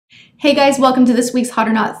Hey guys, welcome to this week's Hot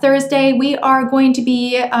or Not Thursday. We are going to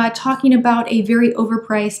be talking about a very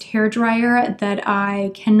overpriced hair dryer that I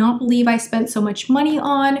cannot believe I spent so much money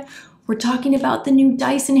on. We're talking about the new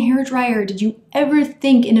Dyson hair dryer. Did you ever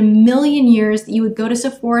think in a million years that you would go to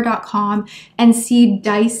Sephora.com and see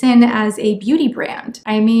Dyson as a beauty brand?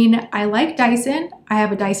 I mean, I like Dyson. I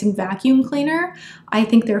have a Dyson vacuum cleaner. I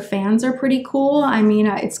think their fans are pretty cool. I mean,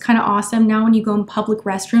 it's kind of awesome now when you go in public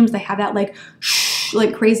restrooms, they have that like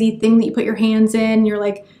crazy thing that you put your hands in. You're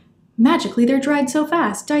like, magically they're dried so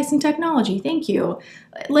fast. Dyson technology, thank you.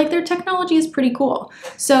 Like, their technology is pretty cool.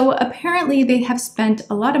 So apparently they have spent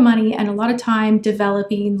a lot of money and a lot of time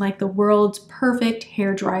developing like the world's perfect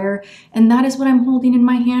hair dryer, and that is what I'm holding in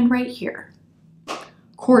my hand right here.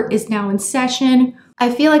 Court is now in session. I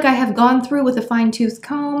feel like I have gone through with a fine-tooth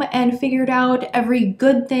comb and figured out every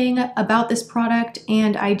good thing about this product,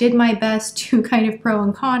 and I did my best to kind of pro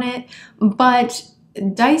and con it, but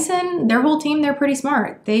Dyson, their whole team, they're pretty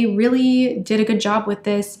smart. They really did a good job with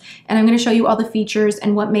this, and I'm going to show you all the features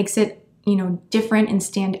and what makes it, you know, different and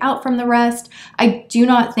stand out from the rest. I do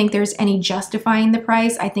not think there's any justifying the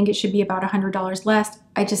price. I think it should be about $100 less.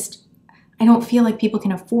 I don't feel like people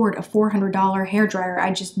can afford a $400 hair dryer.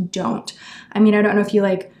 I just don't. I mean, I don't know if you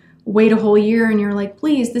like wait a whole year and you're like,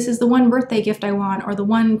 please, this is the one birthday gift I want, or the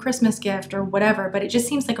one Christmas gift, or whatever, but it just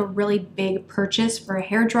seems like a really big purchase for a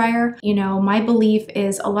hair dryer. You know, my belief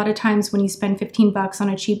is a lot of times when you spend 15 bucks on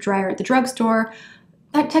a cheap dryer at the drugstore,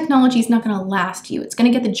 that technology is not going to last you. It's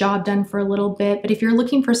going to get the job done for a little bit, but if you're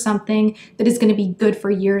looking for something that is going to be good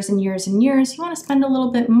for years and years and years, you want to spend a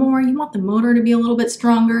little bit more. You want the motor to be a little bit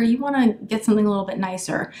stronger. You want to get something a little bit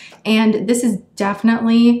nicer. And this is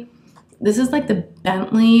definitely, this is like the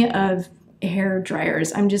Bentley of hair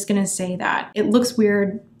dryers. I'm just going to say that. It looks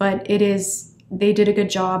weird, but it is, they did a good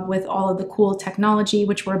job with all of the cool technology,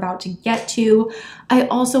 which we're about to get to. I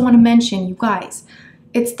also want to mention, you guys,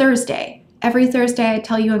 it's Thursday. Every Thursday, I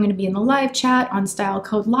tell you I'm going to be in the live chat on Style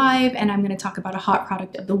Code Live, and I'm going to talk about a hot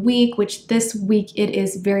product of the week, which this week it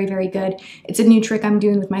is very, very good. It's a new trick I'm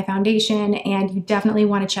doing with my foundation, and you definitely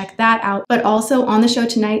want to check that out. But also on the show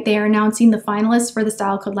tonight, they are announcing the finalists for the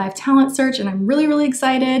Style Code Live talent search, and I'm really, really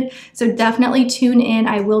excited. So definitely tune in.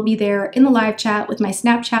 I will be there in the live chat with my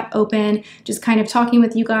Snapchat open, just kind of talking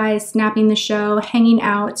with you guys, snapping the show, hanging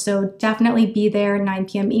out. So definitely be there, 9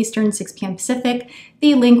 p.m. Eastern, 6 p.m. Pacific.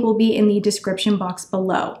 The link will be in the description box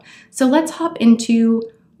below. So let's hop into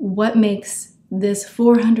what makes this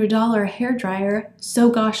 $400 hair dryer so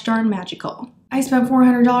gosh darn magical. I spent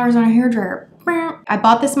 $400 on a hair dryer. I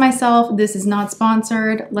bought this myself. This is not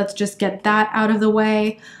sponsored. Let's just get that out of the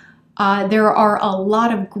way. There are a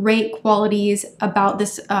lot of great qualities about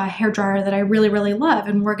this hair dryer that I really, really love,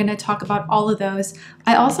 and we're going to talk about all of those.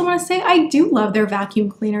 I also want to say I do love their vacuum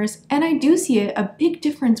cleaners, and I do see a big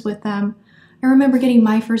difference with them. I remember getting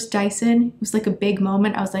my first Dyson. It was like a big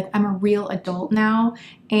moment. I was like, I'm a real adult now.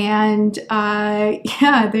 And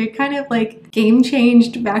yeah, they kind of like game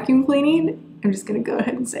changed vacuum cleaning. I'm just gonna go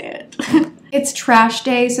ahead and say it. It's trash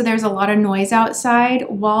day, so there's a lot of noise outside.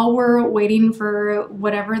 While we're waiting for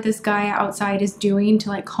whatever this guy outside is doing to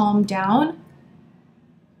like calm down,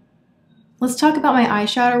 let's talk about my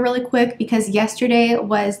eyeshadow really quick, because yesterday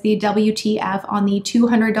was the WTF on the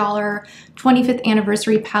 $200 25th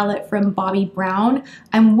anniversary palette from Bobbi Brown.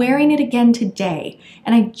 I'm wearing it again today,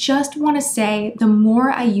 and I just want to say the more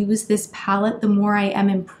I use this palette, the more I am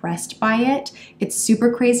impressed by it. It's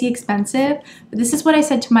super crazy expensive, but this is what I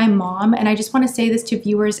said to my mom, and I just want to say this to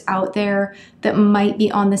viewers out there that might be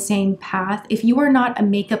on the same path. If you are not a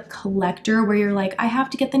makeup collector where you're like, I have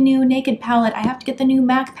to get the new Naked palette, I have to get the new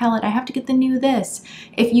MAC palette, I have to get the new this.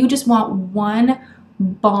 If you just want one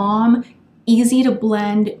bomb, easy to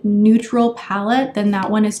blend, neutral palette, then that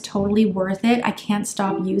one is totally worth it. I can't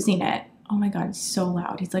stop using it. Oh my God, it's so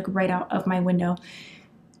loud. He's like right out of my window.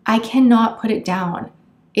 I cannot put it down.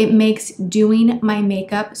 It makes doing my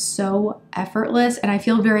makeup so effortless, and I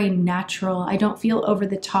feel very natural. I don't feel over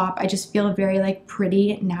the top. I just feel very like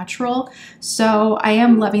pretty natural. So I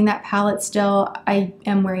am loving that palette still. I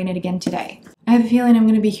am wearing it again today. I have a feeling I'm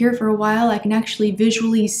going to be here for a while. I can actually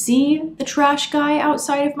visually see the trash guy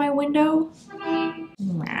outside of my window.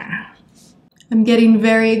 I'm getting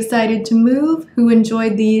very excited to move. Who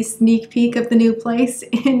enjoyed the sneak peek of the new place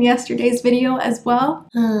in yesterday's video as well?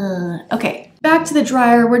 Okay, back to the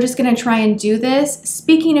dryer. We're just going to try and do this.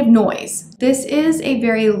 Speaking of noise, this is a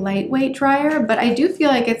very lightweight dryer, but I do feel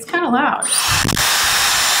like it's kind of loud,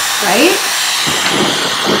 right?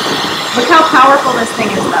 Look how powerful this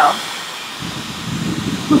thing is though.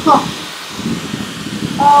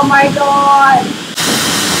 Oh my God.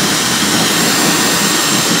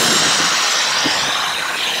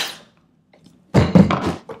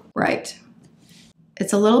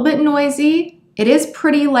 It's a little bit noisy. It is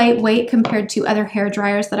pretty lightweight compared to other hair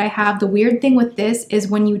dryers that I have. The weird thing with this is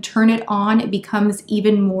when you turn it on, it becomes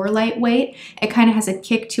even more lightweight. It kind of has a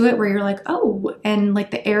kick to it where you're like, oh, and like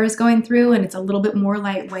the air is going through and it's a little bit more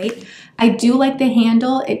lightweight. I do like the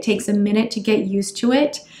handle. It takes a minute to get used to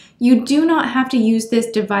it. You do not have to use this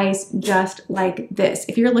device just like this.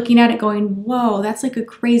 If you're looking at it going, whoa, that's like a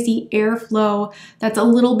crazy airflow, that's a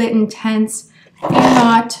little bit intense, you're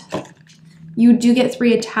not. You do get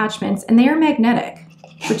 3 attachments and they are magnetic,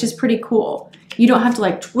 which is pretty cool. You don't have to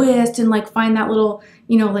like twist and like find that little,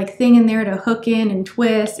 you know, like thing in there to hook in and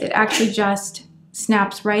twist. It actually just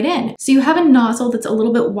snaps right in. So you have a nozzle that's a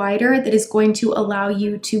little bit wider that is going to allow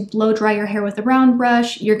you to blow dry your hair with a round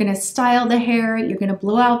brush. You're going to style the hair. You're going to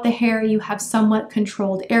blow out the hair. You have somewhat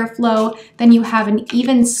controlled airflow. Then you have an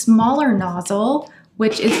even smaller nozzle,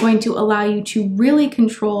 which is going to allow you to really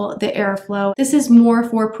control the airflow. This is more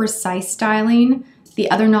for precise styling. The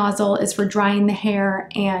other nozzle is for drying the hair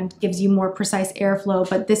and gives you more precise airflow,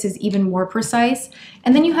 but this is even more precise.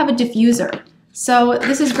 And then you have a diffuser. So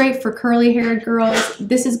this is great for curly haired girls.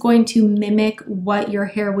 This is going to mimic what your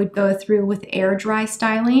hair would go through with air dry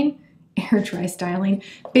styling. Air dry styling,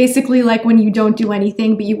 basically like when you don't do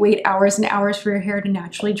anything but you wait hours and hours for your hair to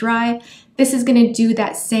naturally dry. This is going to do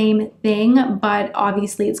that same thing, but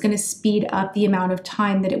obviously it's going to speed up the amount of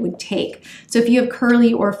time that it would take. So if you have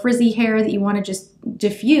curly or frizzy hair that you want to just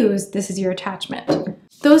diffuse, this is your attachment.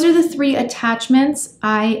 Those are the 3 attachments.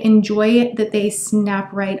 I enjoy that they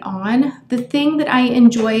snap right on. The thing that I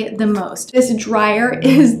enjoy the most, this dryer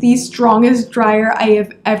is the strongest dryer I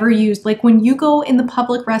have ever used. Like when you go in the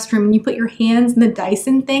public restroom and you put your hands in the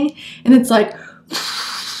Dyson thing and it's like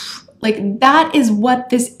that is what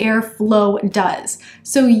this airflow does.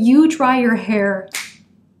 So you dry your hair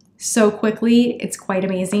so quickly. It's quite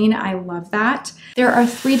amazing. I love that. There are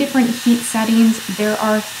 3 different heat settings. There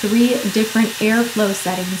are 3 different airflow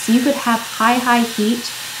settings. So you could have high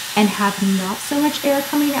heat and have not so much air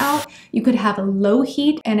coming out. You could have a low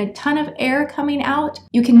heat and a ton of air coming out.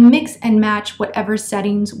 You can mix and match whatever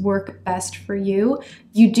settings work best for you.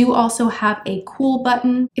 You do also have a cool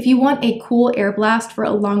button. If you want a cool air blast for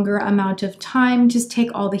a longer amount of time, just take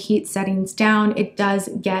all the heat settings down. It does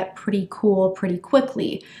get pretty cool pretty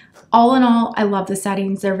quickly. All in all, I love the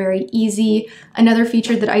settings. They're very easy. Another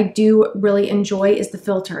feature that I do really enjoy is the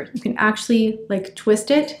filter. You can actually like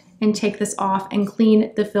twist it and take this off and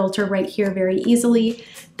clean the filter right here very easily.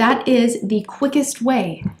 That is the quickest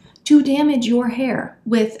way to damage your hair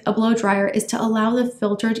with a blow dryer, is to allow the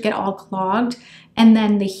filter to get all clogged, and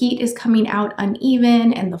then the heat is coming out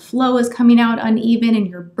uneven and the flow is coming out uneven and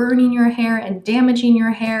you're burning your hair and damaging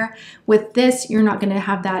your hair. With this, you're not gonna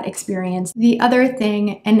have that experience. The other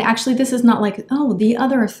thing, and actually this is not like, oh, the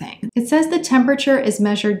other thing. It says the temperature is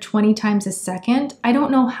measured 20 times a second. I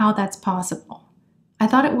don't know how that's possible. I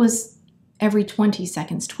thought it was every 20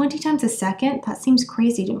 seconds. 20 times a second? That seems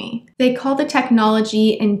crazy to me. They call the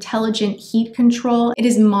technology intelligent heat control. It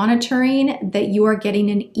is monitoring that you are getting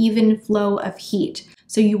an even flow of heat.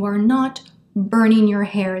 So you are not burning your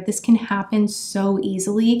hair. This can happen so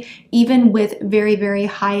easily, even with very, very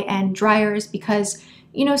high-end dryers, because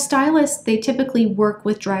you know, stylists, they typically work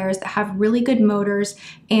with dryers that have really good motors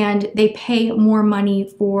and they pay more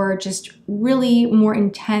money for just really more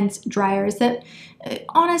intense dryers that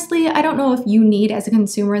honestly, I don't know if you need as a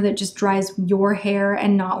consumer that just dries your hair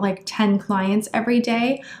and not like 10 clients every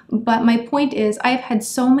day. But my point is, I've had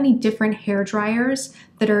so many different hair dryers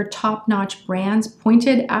that are top-notch brands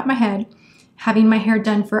pointed at my head, having my hair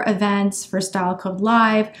done for events, for Style Code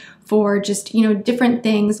Live, for just, you know, different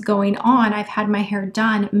things going on. I've had my hair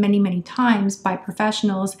done many, many times by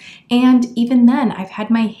professionals. And even then, I've had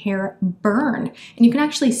my hair burn. And you can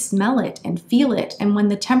actually smell it and feel it. And when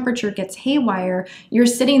the temperature gets haywire, you're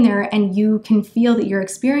sitting there and you can feel that you're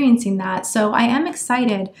experiencing that. So I am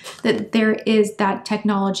excited that there is that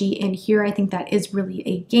technology in here. I think that is really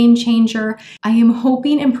a game changer. I am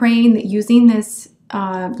hoping and praying that using this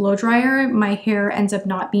blow dryer, my hair ends up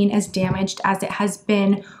not being as damaged as it has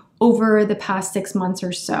been over the past 6 months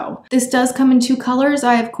or so. This does come in 2 colors.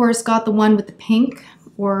 I, of course, got the one with the pink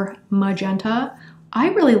or magenta. I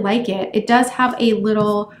really like it. It does have a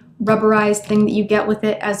little rubberized thing that you get with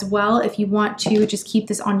it as well. If you want to just keep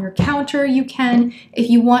this on your counter, you can.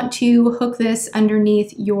 If you want to hook this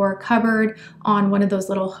underneath your cupboard on one of those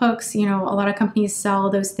little hooks, you know, a lot of companies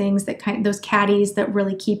sell those things that those caddies that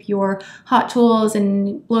really keep your hot tools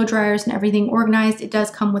and blow dryers and everything organized. It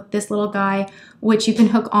does come with this little guy, which you can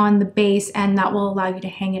hook on the base, and that will allow you to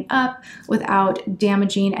hang it up without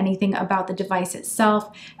damaging anything about the device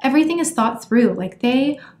itself. Everything is thought through. Like,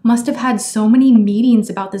 they must have had so many meetings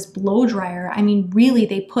about this blow dryer. I mean, really,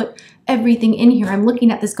 they put everything in here. I'm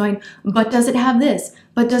looking at this going, but does it have this?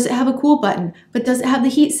 But does it have a cool button? But does it have the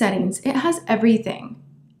heat settings? It has everything.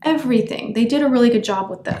 Everything. They did a really good job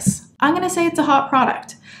with this. I'm going to say it's a hot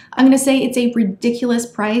product. I'm going to say it's a ridiculous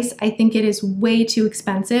price. I think it is way too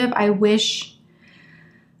expensive. I wish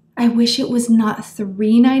it was not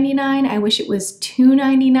 $3.99. I wish it was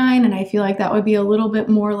 $2.99, and I feel like that would be a little bit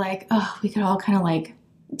more like, oh, we could all kind of like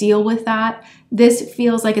deal with that. This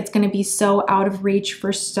feels like it's going to be so out of reach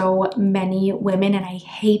for so many women, and I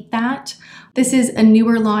hate that. This is a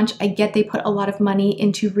newer launch. I get they put a lot of money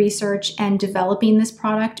into research and developing this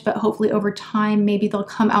product, but hopefully over time, maybe they'll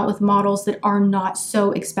come out with models that are not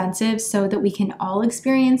so expensive so that we can all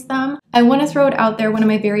experience them. I want to throw it out there. One of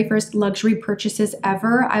my very first luxury purchases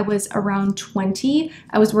ever, I was around 20.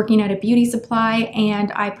 I was working at a beauty supply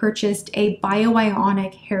and I purchased a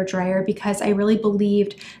bio-ionic hair dryer because I really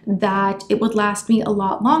believed that it would last me a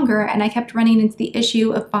lot longer, and I kept running into the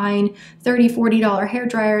issue of buying $30, $40 hair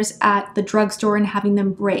dryers at the drugstore and having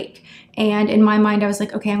them break. And in my mind, I was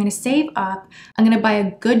like, okay, I'm gonna save up, I'm gonna buy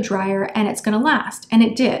a good dryer and it's gonna last. And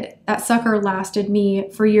it did. That sucker lasted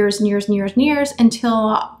me for years and years and years and years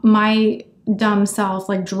until my dumb self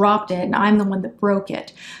like dropped it and I'm the one that broke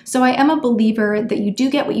it. So I am a believer that you do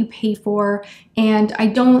get what you pay for, and I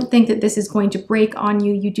don't think that this is going to break on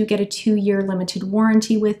you. You do get a 2-year limited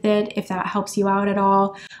warranty with it, if that helps you out at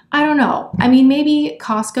all. I don't know. I mean, maybe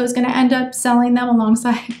Costco is going to end up selling them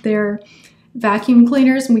alongside their vacuum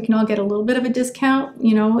cleaners and we can all get a little bit of a discount.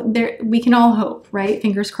 You know, we can all hope, right?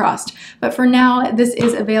 Fingers crossed. But for now, this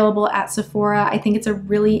is available at Sephora. I think it's a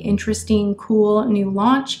really interesting, cool new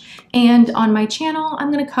launch. And on my channel,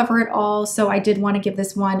 I'm going to cover it all. So I did want to give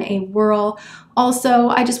this one a whirl. Also,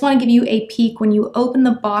 I just want to give you a peek when you open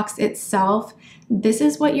the box itself. This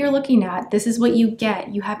is what you're looking at. This is what you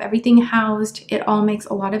get. You have everything housed. It all makes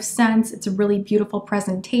a lot of sense. It's a really beautiful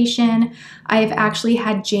presentation. I've actually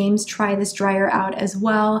had James try this dryer out as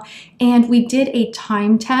well. And we did a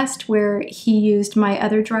time test where he used my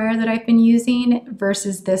other dryer that I've been using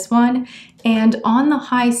versus this one. And on the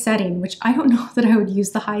high setting, which I don't know that I would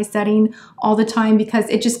use the high setting all the time because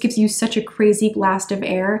it just gives you such a crazy blast of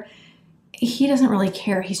air, he doesn't really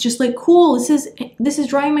care. He's just like, cool, this is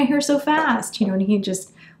drying my hair so fast, you know, and he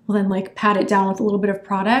just will then like pat it down with a little bit of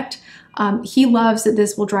product. He loves that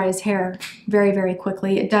this will dry his hair very, very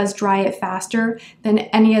quickly. It does dry it faster than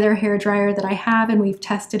any other hair dryer that I have, and we've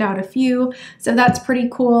tested out a few, so that's pretty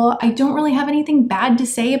cool. I don't really have anything bad to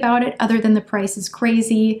say about it other than the price is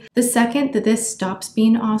crazy. The second that this stops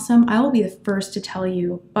being awesome, I will be the first to tell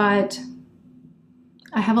you, but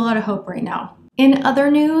I have a lot of hope right now. In other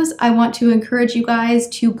news, I want to encourage you guys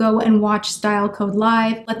to go and watch Style Code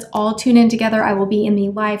Live. Let's all tune in together. I will be in the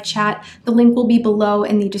live chat. The link will be below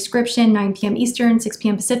in the description, 9 p.m. Eastern, 6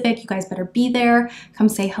 p.m. Pacific. You guys better be there. Come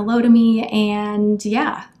say hello to me. And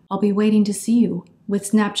yeah, I'll be waiting to see you with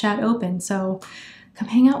Snapchat open. So come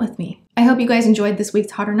hang out with me. I hope you guys enjoyed this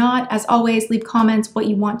week's Hot or Not. As always, leave comments what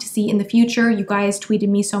you want to see in the future. You guys tweeted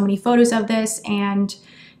me so many photos of this, and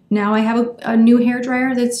now I have a new hair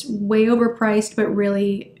dryer that's way overpriced, but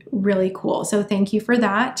really, really cool. So thank you for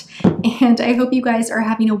that. And I hope you guys are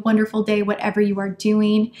having a wonderful day, whatever you are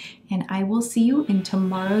doing. And I will see you in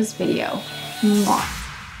tomorrow's video. Mwah.